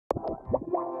Would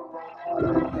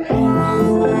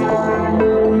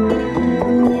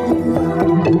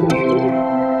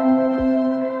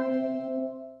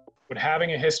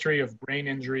having a history of brain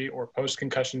injury or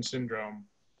post-concussion syndrome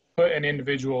put an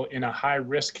individual in a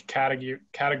high-risk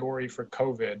category for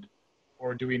COVID,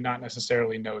 or do we not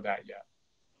necessarily know that yet?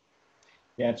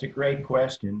 Yeah, it's a great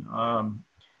question.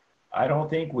 I don't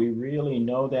think we really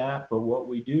know that, but what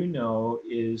we do know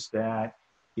is that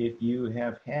if you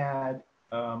have had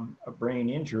a brain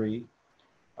injury,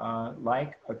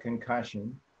 like a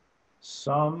concussion,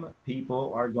 some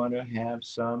people are going to have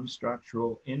some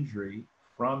structural injury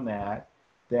from that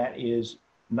that is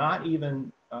not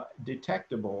even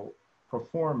detectable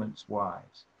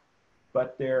performance-wise,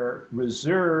 but their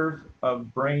reserve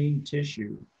of brain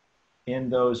tissue in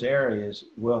those areas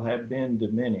will have been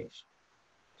diminished.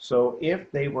 So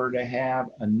if they were to have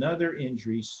another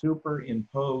injury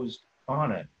superimposed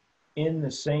on it in the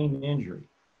same injury,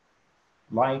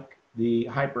 like the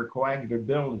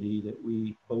hypercoagulability that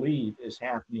we believe is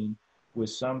happening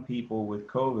with some people with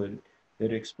COVID,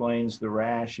 that explains the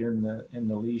rash and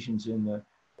the lesions in the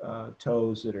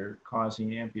toes that are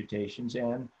causing amputations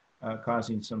and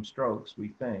causing some strokes, we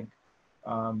think.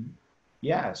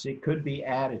 Yes, it could be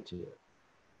additive.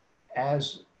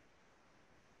 As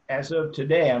of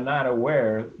today, I'm not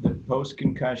aware that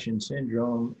post-concussion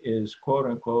syndrome is quote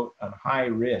unquote a high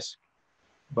risk,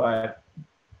 but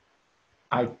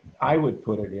I would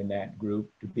put it in that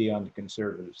group to be on the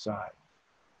conservative side.